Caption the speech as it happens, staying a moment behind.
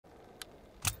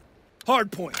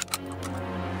Hardpoint.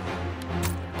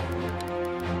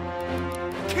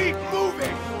 Keep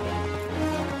moving!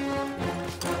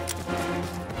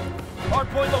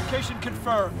 Hardpoint location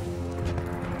confirmed.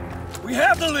 We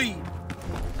have the lead!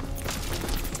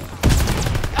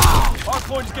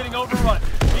 Hardpoint is getting overrun.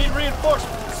 Need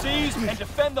reinforcements. Seize and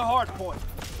defend the hardpoint.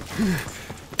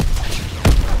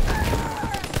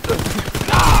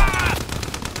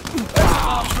 Exit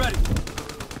bombs ready.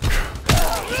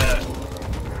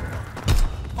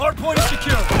 Hardpoint is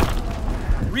secure.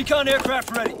 Recon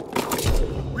aircraft ready.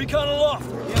 Recon aloft.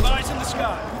 We have eyes in the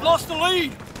sky. We've lost the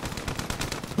lead!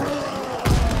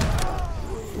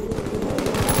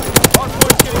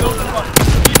 Hardpoint is getting overrun.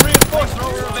 Need reinforcements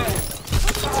over available.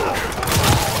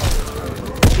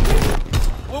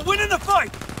 We're winning the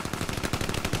fight!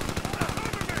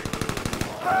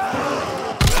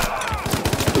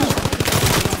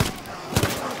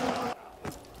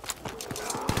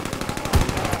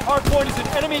 Hardpoint is in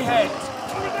enemy hands.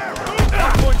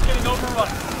 Hardpoint is getting overrun.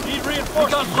 Need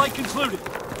reinforcements. Recon flight concluded.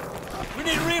 We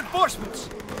need reinforcements.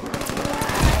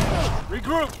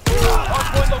 Regroup.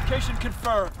 Hardpoint location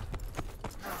confirmed.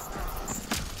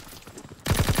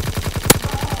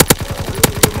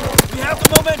 We have the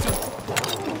momentum.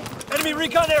 Enemy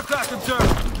recon aircraft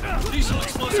observed. Diesel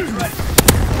explosives ready.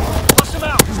 Bust them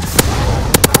out.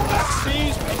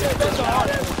 Seize and defend the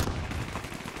hardpoint.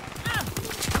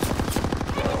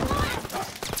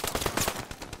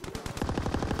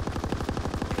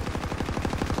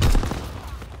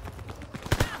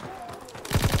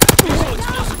 Diesel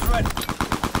explosives ready.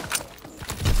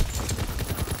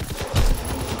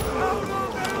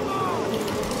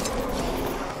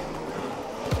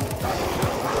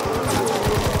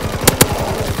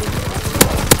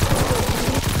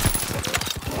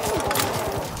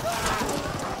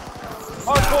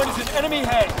 Hardpoint is in enemy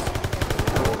hands.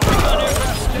 Recon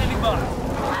aircraft standing by.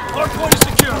 Hardpoint is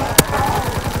secure.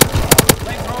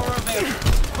 Flamethrower available.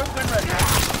 Equipment ready.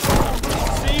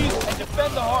 Seize and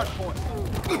defend the hardpoint.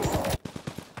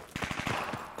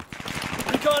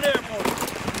 Recon airborne.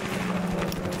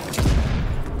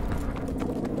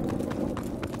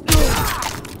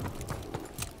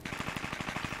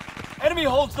 Enemy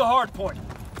holds the hardpoint.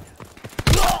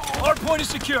 Hardpoint is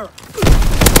secure.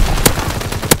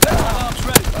 Bombs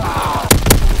ready.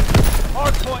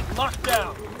 Hardpoint locked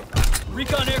down.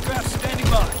 Recon aircraft standing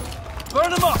by.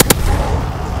 Burn them up.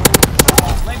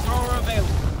 Flamethrower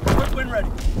available. Equipment ready.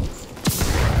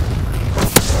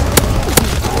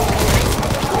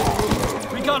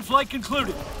 Recon flight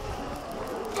concluded.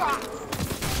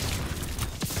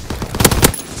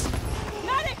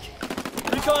 Medic!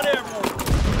 Recon airborne.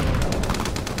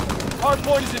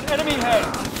 Hardpoint is in enemy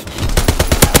hands.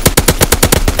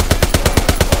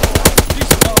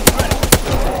 Diesel bombs ready.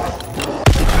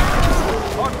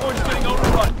 Hardpoint is getting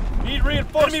overrun. Need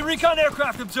reinforcements. Enemy recon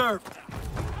aircraft observed.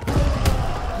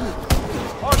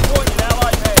 Hardpoint in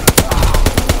allied hands.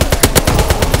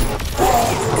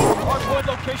 Hardpoint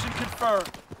location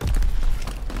confirmed.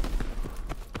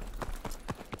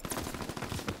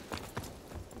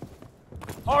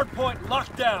 Hardpoint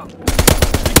locked down.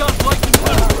 Recon flight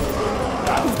concluded.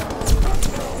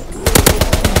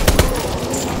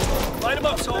 Light him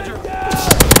up, soldier.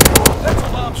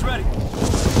 Petrol bombs ready.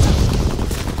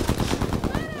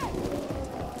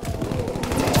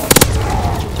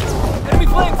 Enemy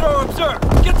flamethrower observed.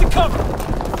 Get to cover.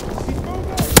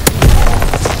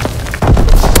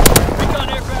 Recon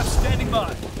aircraft standing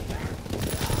by.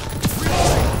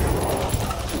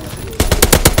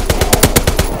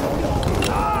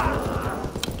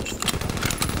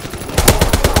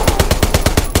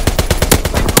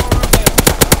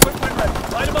 Equipment ready.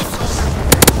 Light him up, soldier.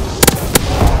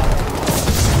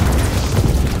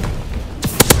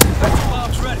 Petrol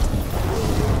bombs ready.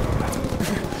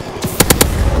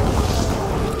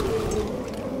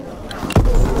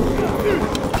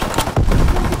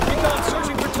 Recon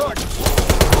searching for targets.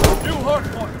 New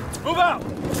hardpoint. Move out.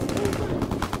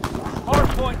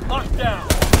 Hardpoint locked down.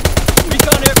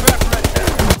 Recon aircraft ready.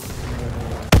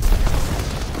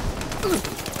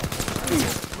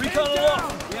 Recon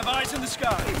aloft. We have eyes in the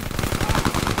sky.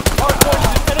 Hardpoint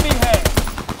is in enemy hands.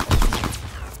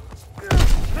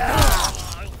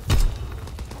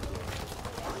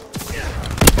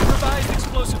 Improvised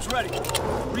explosives ready.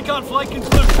 Recon flight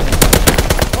concluded.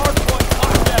 Hardpoint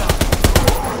locked down.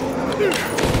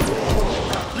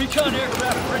 Recon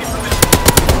aircraft ready for mission.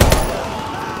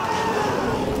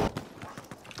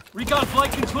 Recon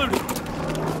flight concluded.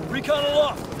 Recon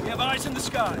aloft. We have eyes in the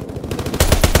sky.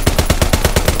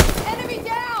 Enemy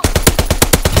down!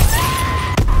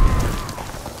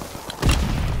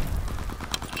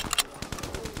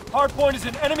 Hardpoint is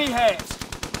in enemy hands.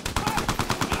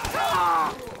 New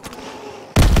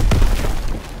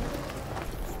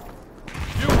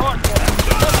hardpoint.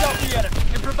 Flush out the enemy.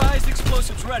 Improvised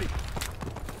explosives ready.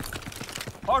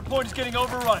 Hardpoint is getting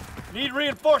overrun. Need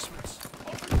reinforcements.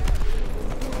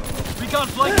 Recon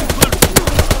flight concluded.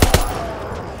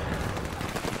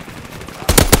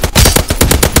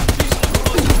 Diesel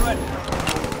explosives ready.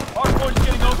 Hardpoint is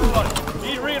getting overrun.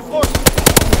 Need reinforcements.